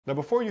Now,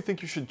 before you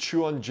think you should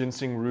chew on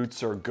ginseng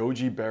roots or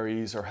goji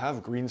berries or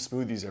have green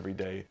smoothies every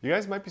day, you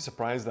guys might be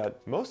surprised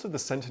that most of the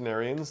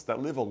centenarians that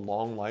live a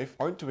long life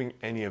aren't doing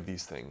any of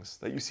these things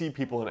that you see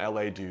people in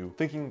LA do,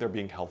 thinking they're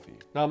being healthy.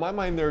 Now, in my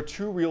mind, there are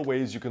two real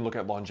ways you can look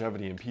at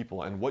longevity in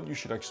people and what you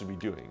should actually be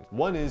doing.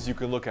 One is you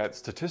can look at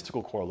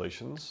statistical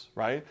correlations,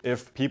 right?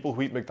 If people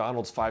who eat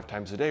McDonald's 5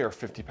 times a day are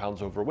 50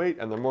 pounds overweight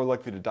and they're more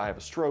likely to die of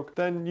a stroke,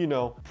 then,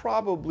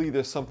 probably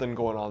there's something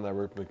going on there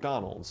with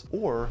McDonald's.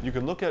 Or you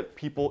can look at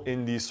people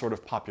in these sort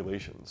of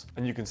populations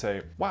and you can say,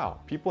 wow,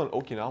 people in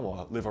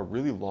Okinawa live a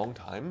really long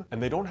time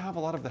and they don't have a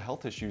lot of the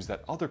health issues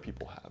that other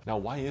people have. Now,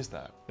 why is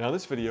that? Now, in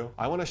this video,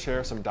 I want to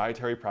share some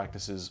dietary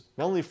practices,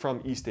 not only from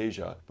East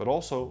Asia, but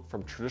also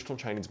from traditional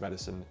Chinese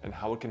medicine and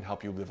how it can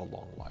help you live a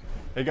long life.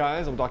 Hey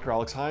guys, I'm Dr.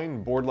 Alex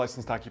Heyne, board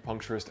licensed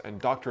acupuncturist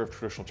and doctor of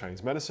traditional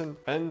Chinese medicine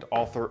and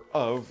author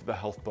of the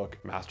health book,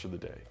 Master the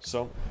Day.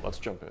 So let's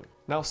jump in.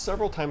 Now,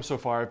 several times so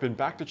far, I've been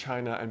back to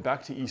China and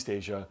back to East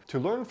Asia to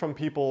learn from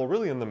people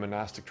really in the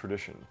monastic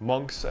tradition,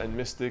 monks and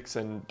mystics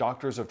and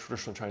doctors of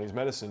traditional Chinese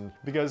medicine,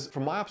 because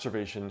from my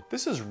observation,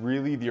 this is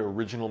really the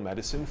original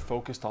medicine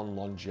focused on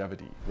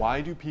longevity.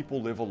 Why do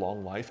people live a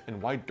long life and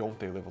why don't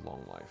they live a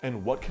long life?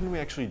 And what can we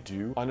actually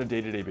do on a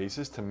day-to-day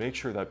basis to make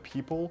sure that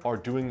people are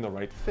doing the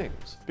right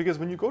things? Because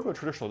when you go to a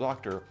traditional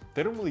doctor,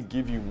 they don't really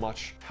give you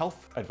much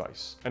health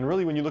advice. And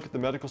really, when you look at the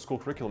medical school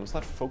curriculum, it's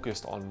not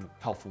focused on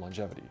health and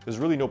longevity. There's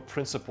really no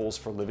principles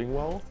for living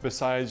well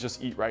besides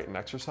just eat right and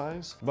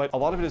exercise, but a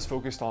lot of it is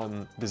focused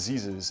on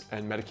diseases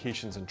and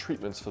medications and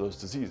treatments for those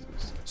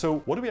diseases. So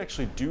what do we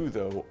actually do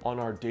though on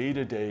our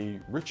day-to-day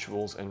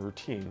rituals and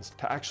routines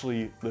to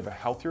actually live a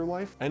healthier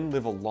life and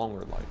live a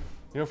longer life?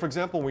 For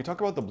example, when we talk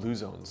about the blue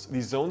zones,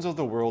 these zones of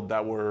the world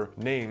that were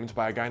named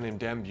by a guy named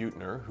Dan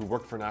Buettner, who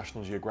worked for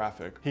National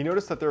Geographic, he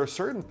noticed that there are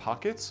certain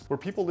pockets where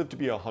people live to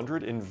be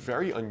 100 in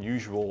very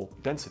unusual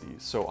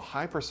densities, so a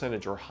high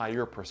percentage or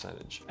higher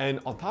percentage.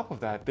 And on top of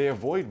that, they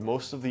avoid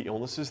most of the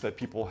illnesses that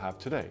people have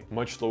today.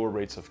 Much lower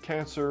rates of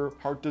cancer,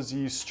 heart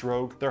disease,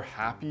 stroke. They're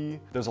happy,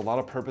 there's a lot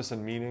of purpose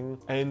and meaning,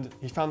 and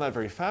he found that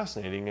very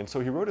fascinating, and so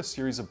he wrote a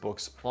series of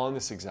books on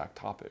this exact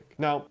topic.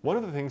 Now, one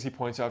of the things he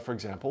points out, for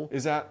example,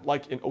 is that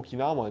like in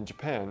Okinawa in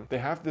Japan, they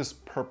have this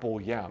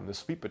purple yam, this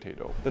sweet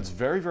potato, that's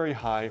very, very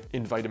high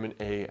in vitamin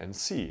A and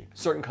C.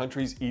 Certain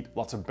countries eat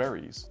lots of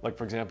berries, like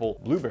for example,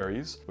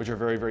 blueberries, which are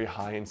very, very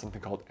high in something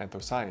called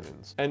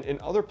anthocyanins. And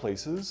in other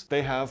places,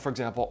 they have, for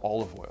example,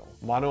 olive oil.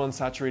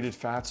 Monounsaturated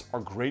fats are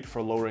great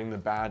for lowering the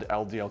bad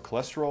LDL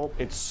cholesterol.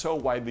 It's so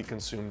widely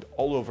consumed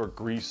all over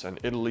Greece and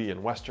Italy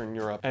and Western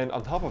Europe. And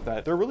on top of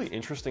that, there are really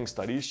interesting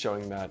studies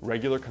showing that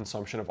regular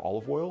consumption of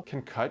olive oil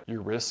can cut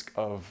your risk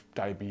of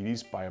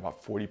diabetes by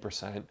about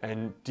 40%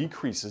 and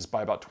decreases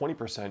by about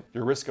 20%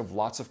 your risk of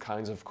lots of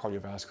kinds of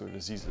cardiovascular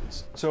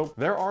diseases. So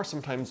there are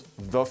sometimes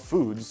the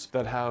foods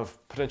that have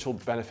potential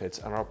benefits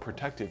and are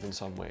protective in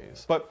some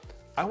ways. But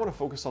I want to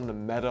focus on the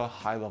meta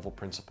high-level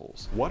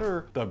principles. What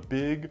are the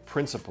big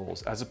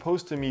principles as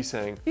opposed to me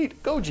saying,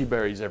 eat goji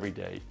berries every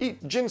day,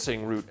 eat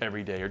ginseng root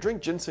every day, or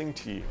drink ginseng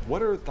tea?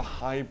 What are the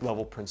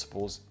high-level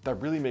principles that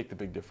really make the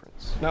big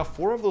difference? Now,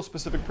 4 of those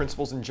specific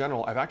principles in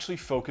general, I've actually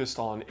focused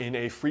on in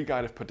a free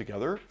guide I've put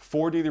together,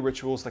 4 daily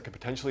rituals that could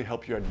potentially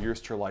help you add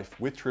years to your life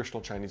with traditional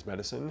Chinese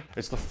medicine.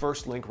 It's the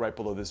first link right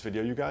below this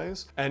video, you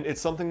guys. And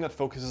it's something that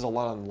focuses a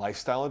lot on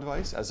lifestyle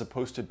advice as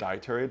opposed to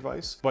dietary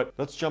advice. But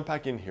let's jump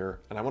back in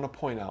here, and I want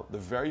to point out the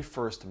very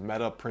first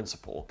meta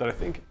principle that I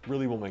think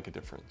really will make a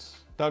difference.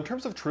 Now, in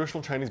terms of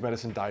traditional Chinese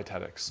medicine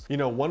dietetics,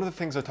 one of the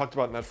things I talked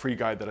about in that free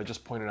guide that I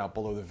just pointed out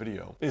below the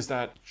video is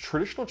that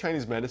traditional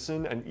Chinese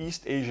medicine and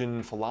East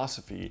Asian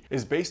philosophy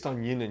is based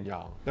on yin and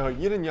yang. Now,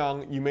 yin and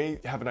yang, you may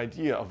have an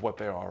idea of what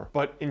they are,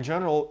 but in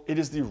general, it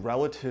is the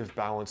relative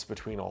balance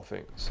between all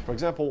things. For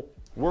example,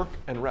 work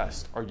and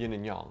rest are yin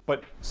and yang,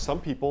 but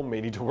some people may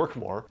need to work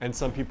more and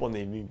some people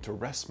may need to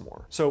rest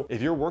more. So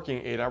if you're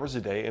working 8 hours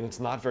a day and it's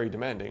not very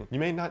demanding, you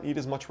may not need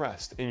as much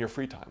rest in your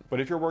free time. But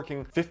if you're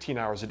working 15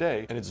 hours a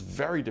day and it's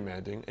very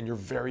demanding and you're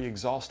very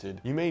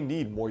exhausted, you may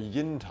need more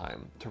yin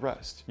time to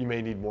rest. You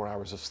may need more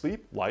hours of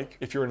sleep, like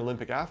if you're an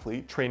Olympic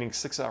athlete training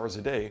 6 hours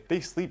a day, they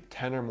sleep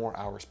 10 or more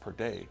hours per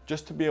day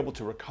just to be able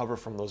to recover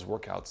from those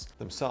workouts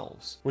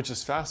themselves, which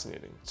is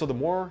fascinating. So the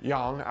more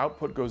yang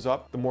output goes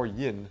up, the more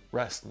yin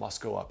rest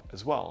must go up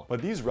as well. But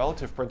these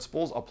relative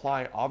principles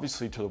apply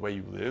obviously to the way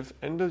you live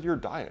and to your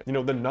diet.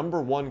 The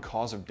number 1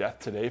 cause of death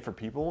today for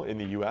people in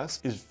the US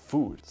is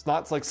food. It's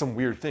not like some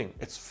weird thing.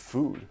 It's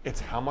food. It's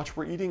how much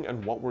we're eating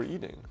and what we're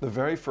eating. The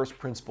very first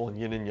principle in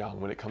yin and yang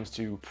when it comes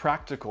to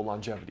practical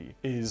longevity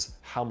is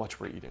how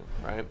much we're eating,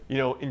 right?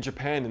 In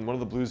Japan, in one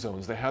of the blue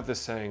zones, they have this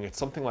saying, it's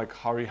something like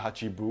hari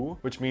hachibu,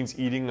 which means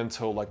eating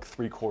until like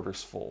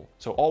 3/4 full.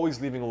 So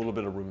always leaving a little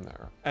bit of room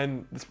there.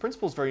 And this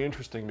principle is very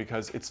interesting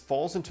because it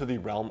falls into the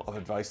realm of of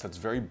advice that's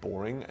very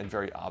boring and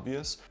very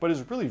obvious, but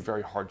is really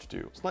very hard to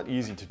do. It's not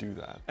easy to do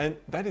that. And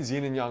that is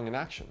yin and yang in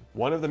action.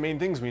 One of the main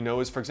things we know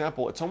is, for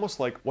example, it's almost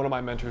like one of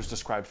my mentors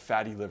described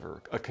fatty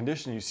liver, a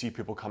condition you see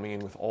people coming in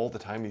with all the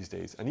time these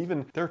days, and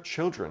even their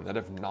children that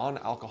have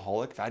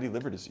non-alcoholic fatty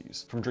liver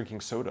disease from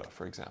drinking soda,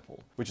 for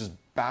example, which is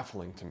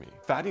baffling to me.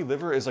 Fatty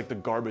liver is like the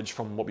garbage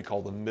from what we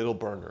call the middle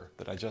burner,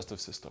 the digestive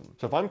system.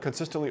 So if I'm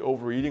consistently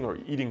overeating or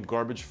eating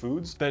garbage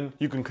foods, then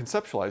you can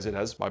conceptualize it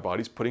as my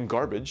body's putting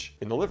garbage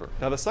in the liver.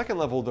 Now the second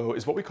level though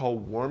is what we call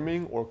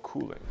warming or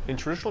cooling. In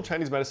traditional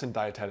Chinese medicine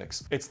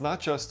dietetics, it's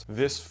not just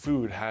this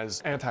food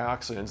has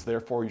antioxidants,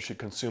 therefore you should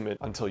consume it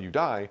until you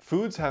die.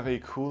 Foods have a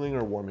cooling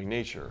or warming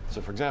nature.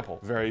 So for example,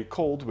 very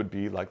cold would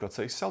be like, let's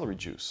say, celery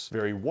juice.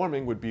 Very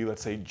warming would be,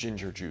 let's say,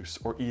 ginger juice,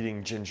 or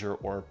eating ginger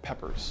or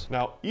peppers.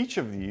 Now each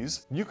of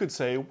these, you could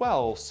say,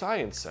 well,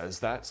 science says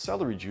that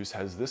celery juice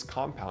has this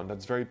compound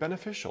that's very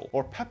beneficial,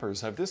 or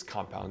peppers have this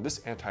compound, this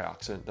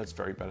antioxidant that's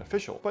very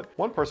beneficial. But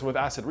one person with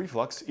acid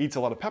reflux eats a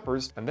lot of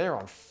peppers and they're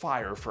on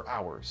fire for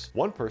hours.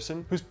 One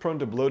person who's prone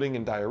to bloating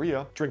and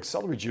diarrhea drinks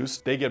celery juice,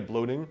 they get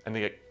bloating and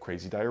they get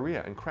crazy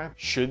diarrhea and cramp.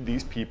 Should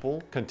these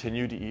people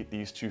continue to eat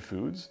these two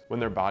foods when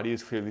their body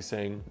is clearly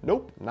saying,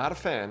 nope, not a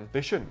fan?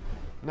 They shouldn't.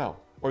 No.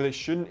 Or they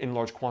shouldn't in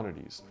large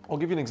quantities. I'll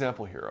give you an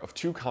example here of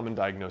two common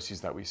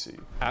diagnoses that we see.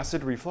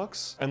 Acid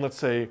reflux and, let's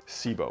say,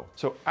 SIBO.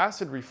 So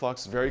acid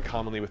reflux, very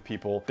commonly with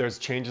people, there's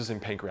changes in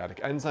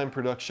pancreatic enzyme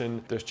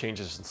production, there's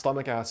changes in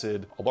stomach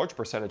acid. A large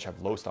percentage have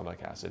low stomach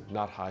acid,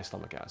 not high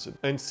stomach acid.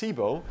 And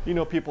SIBO, you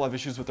know, people have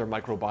issues with their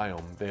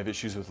microbiome. They have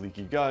issues with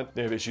leaky gut,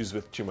 they have issues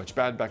with too much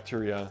bad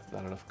bacteria,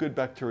 not enough good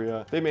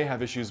bacteria. They may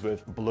have issues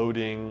with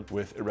bloating,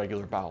 with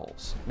irregular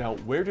bowels. Now,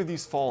 where do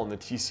these fall in the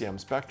TCM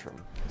spectrum?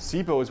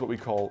 SIBO is what we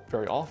call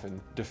very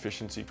often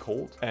deficiency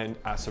cold, and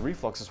acid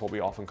reflux is what we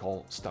often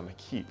call stomach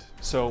heat.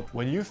 So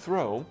when you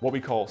throw what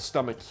we call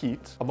stomach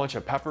heat, a bunch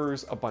of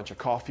peppers, a bunch of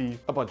coffee,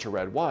 a bunch of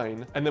red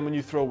wine, and then when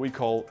you throw what we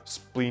call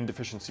spleen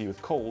deficiency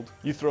with cold,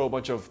 you throw a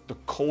bunch of the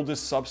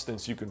coldest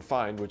substance you can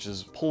find, which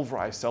is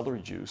pulverized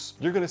celery juice,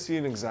 you're going to see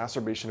an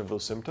exacerbation of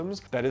those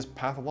symptoms that is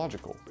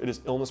pathological. It is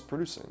illness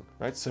producing,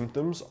 right?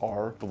 Symptoms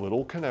are the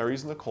little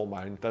canaries in the coal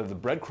mine that are the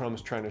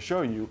breadcrumbs trying to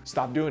show you,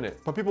 stop doing it.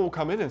 But people will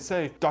come in and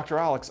say, Dr.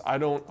 Alex, I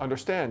don't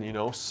understand, you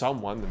know,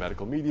 someone, the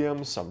medical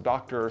medium, some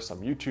doctor, some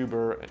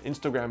YouTuber, an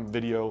Instagram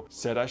video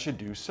said I should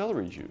do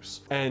celery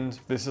juice. And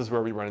this is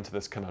where we run into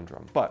this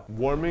conundrum. But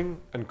warming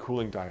and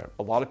cooling diet.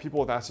 A lot of people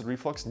with acid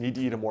reflux need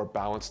to eat a more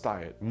balanced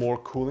diet. More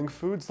cooling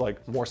foods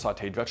like more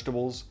sauteed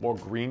vegetables, more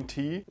green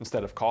tea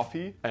instead of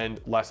coffee,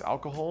 and less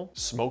alcohol.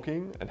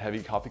 Smoking and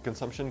heavy coffee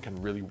consumption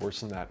can really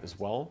worsen that as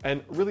well.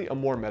 And really a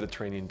more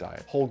Mediterranean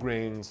diet. Whole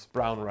grains,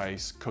 brown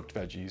rice, cooked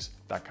veggies,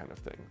 that kind of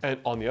thing. And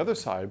on the other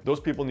side, those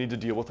people need to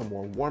deal with a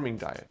more warming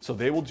diet. So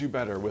they will do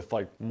better with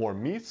like more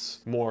meats,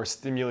 more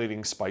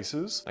stimulating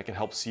spices that can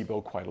help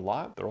SIBO quite a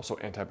lot. They're also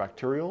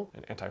antibacterial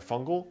and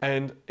antifungal.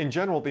 And in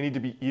general, they need to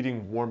be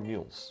eating warm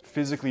meals,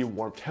 physically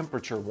warm,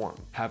 temperature warm.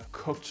 Have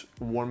cooked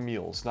warm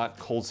meals, not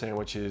cold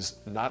sandwiches,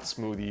 not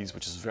smoothies,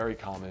 which is very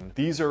common.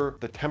 These are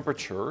the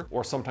temperature,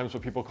 or sometimes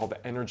what people call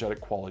the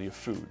energetic quality of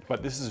food.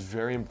 But this is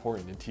very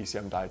important in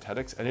TCM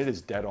dietetics, and it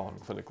is dead on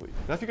clinically.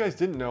 Now, if you guys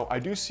didn't know, I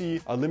do see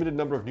a limited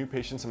number of new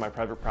patients in my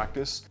private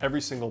practice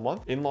every single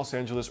month in Los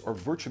Angeles or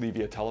virtually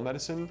via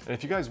telemedicine. And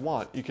if you guys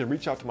want, you can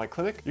reach out to my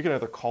clinic. You can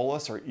either call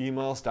us or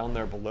email us down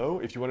there below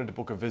if you wanted to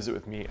book a visit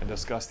with me and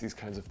discuss these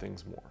kinds of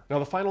things more. Now,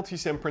 the final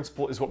TCM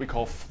principle is what we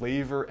call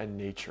flavor and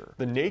nature.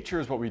 The nature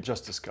is what we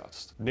just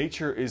discussed.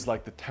 Nature is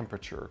like the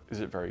temperature. Is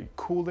it very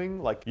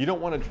cooling? Like, you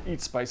don't want to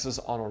eat spices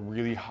on a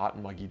really hot,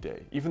 muggy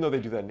day, even though they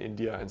do that in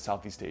India and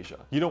Southeast Asia.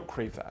 You don't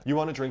crave that. You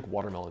want to drink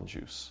watermelon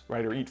juice,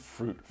 right? Or eat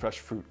fruit, fresh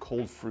fruit,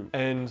 cold fruit.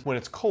 And when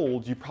it's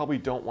cold, you probably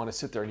don't want to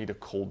sit there and eat a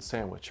cold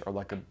sandwich or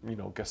like a, you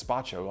know,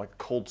 gazpacho, like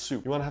cold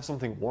soup. You want to have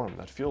something warm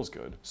that feels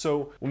good.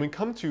 So when we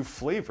come to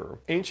flavor,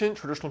 ancient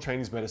traditional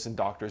Chinese medicine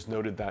doctors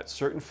noted that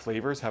certain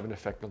flavors have an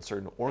effect on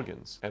certain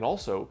organs. And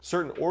also,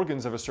 certain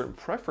organs have a certain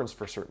preference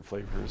for certain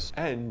flavors.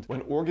 And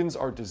when organs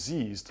are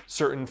diseased,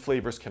 certain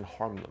flavors can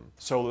harm them.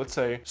 So let's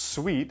say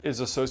sweet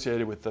is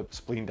associated with the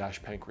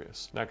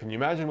spleen-pancreas. Now, can you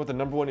imagine what the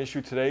 #1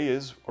 issue today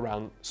is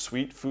around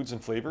sweet foods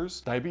and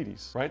flavors?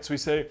 Diabetes, right? So we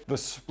say the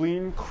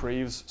spleen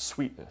craves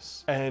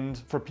sweetness. And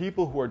for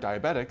people who are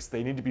diabetics,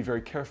 they need to be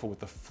very careful with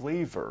the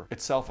flavor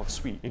itself of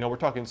sweet. You know, we're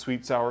talking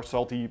sweet, sour,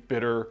 salty,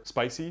 bitter,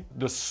 spicy.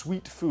 The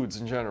sweet foods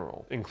in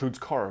general includes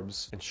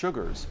carbs and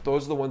sugars.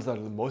 Those are the ones that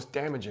are the most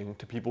damaging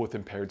to people with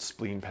impaired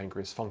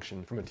spleen-pancreas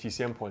function from a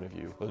TCM point of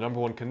view. The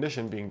 #1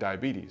 condition being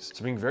diabetes.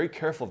 So being very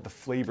careful of the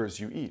flavors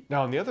you eat.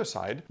 Now, on the other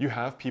side, you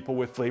have people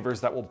with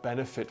flavors that will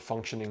benefit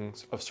functioning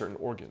of certain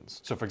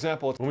organs. So for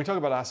example, when we talk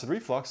about acid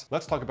reflux,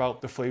 let's talk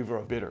about the flavor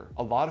of bitter.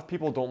 A lot of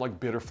people don't like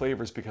bitter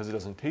flavors because it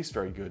doesn't taste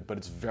very good, but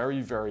it's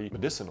very, very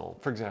medicinal.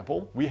 For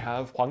example, we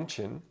have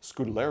huangqin,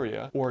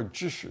 scutellaria, or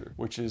zhishi,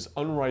 which is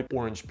unripe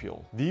orange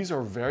peel. These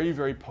are very,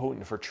 very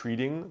potent for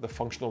treating the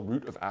functional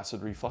root of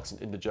acid reflux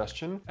and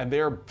indigestion, and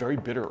they are very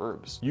bitter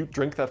herbs. You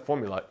drink that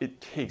formula,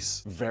 it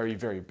tastes very,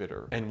 very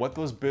bitter. And what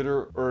those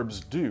bitter herbs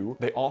do,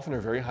 they often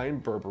are very high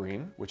in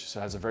berberine, which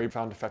has a very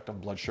profound effect on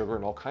blood sugar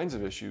and all kinds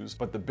of issues,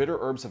 but the bitter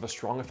herbs have a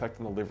strong effect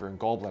on the liver and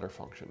gallbladder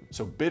function.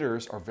 So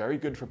bitters are very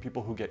good for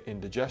people who get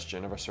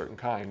indigestion of a certain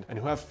kind and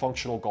who have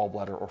functional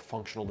gallbladder or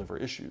functional liver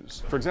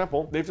issues. For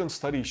example, they've done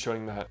studies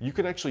showing that you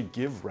can actually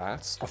give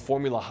rats a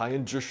formula high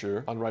in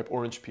zhishi, unripe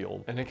orange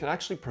peel, and it can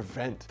actually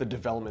prevent the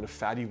development of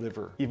fatty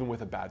liver even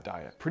with a bad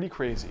diet. Pretty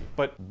crazy.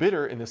 But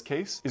bitter in this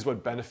case is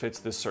what benefits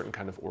this certain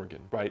kind of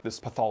organ, right? This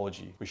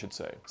pathology, we should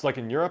say. It's like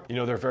in Europe, you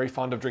know, they're very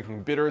fond of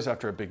drinking bitters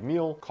after a big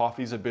meal.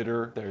 Coffee's a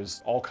bitter.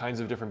 There's all kinds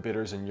of different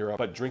bitters in Europe,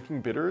 but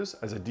drinking bitters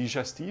as a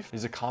digestif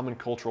is a common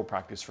cultural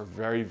practice for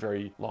very,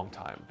 very long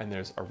time. And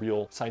there's a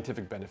real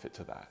scientific benefit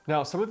to that.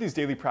 Now, some of these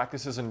daily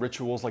practices and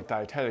rituals like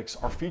dietetics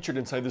are featured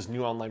inside this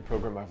new online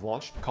program I've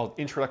launched called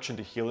Introduction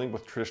to Healing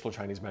with Traditional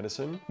Chinese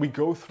Medicine. We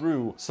go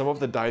through some of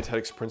the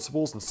dietetics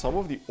principles and some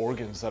of the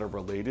organs that are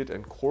related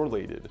and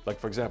correlated, like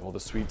for example, the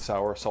sweet,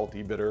 sour,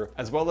 salty, bitter,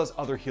 as well as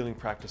other healing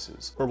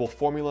practices, herbal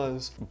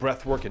formulas,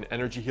 breathwork and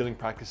energy healing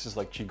practices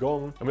like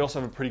Qigong. And we also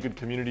have a pretty good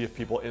community of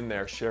people in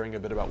there sharing a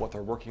bit about what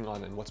they're working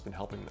on and what's been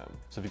helping them.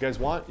 So if you guys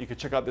want, you can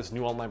check out this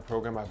new online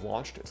program I've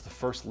launched. It's the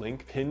first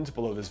link pinned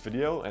below this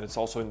video and it's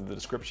also in the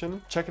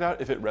description. Check it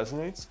out if it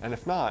resonates. And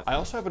if not, I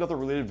also have another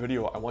related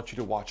video I want you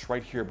to watch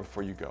right here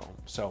before you go.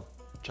 So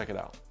check it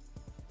out.